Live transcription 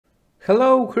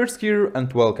Hello, Hyrst here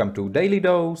and welcome to Daily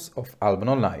Dose of Albion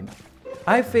Online.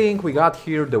 I think we got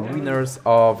here the winners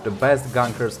of the Best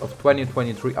Gankers of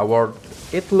 2023 award.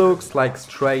 It looks like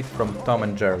straight from Tom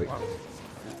and Jerry.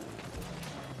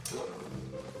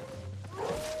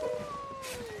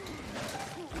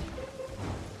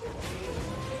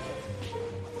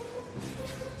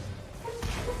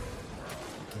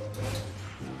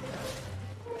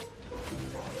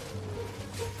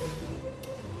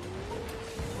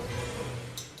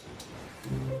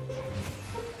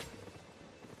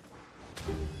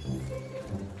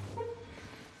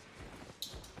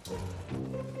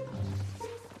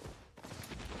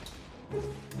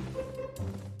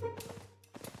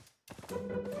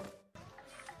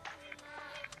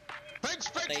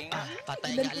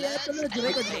 Patay nga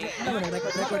lang.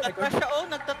 Nagtatrash siya oh,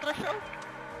 nagtatrash siya oh.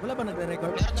 Wala ba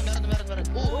nagre-record? Meron.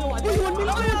 Oo, ano yun?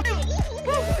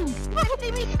 Bakit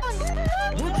teammate ka?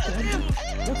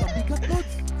 Ang bigat,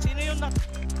 Lods! Sino yung nak...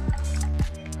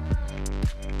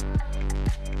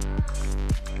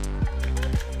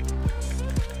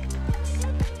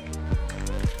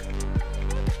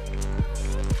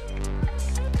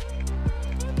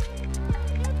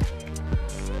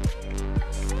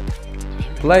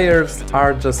 Players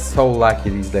are just so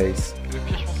lucky these days.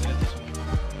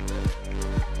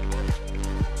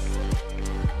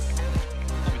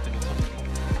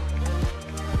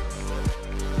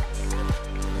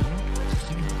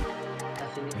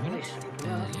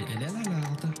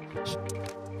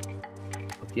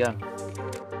 Yan.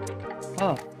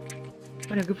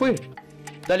 Ano que foi?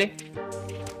 Dale.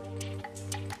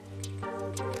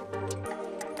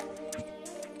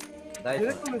 Дай.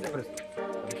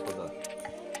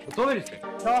 Готовы ли?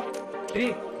 Да.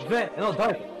 3, 2, 1,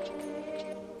 давай.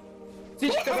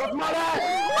 Птичка, Бротline!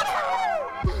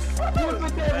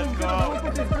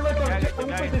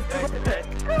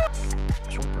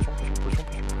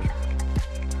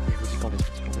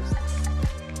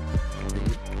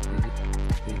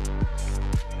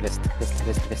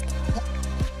 Вест.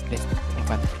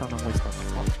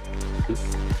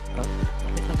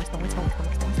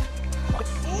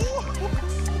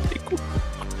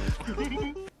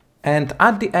 And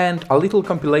at the end, a little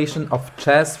compilation of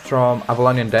chests from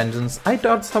Avalonian dungeons. I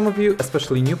thought some of you,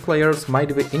 especially new players,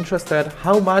 might be interested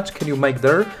how much can you make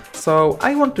there, so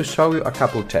I want to show you a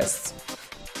couple chests.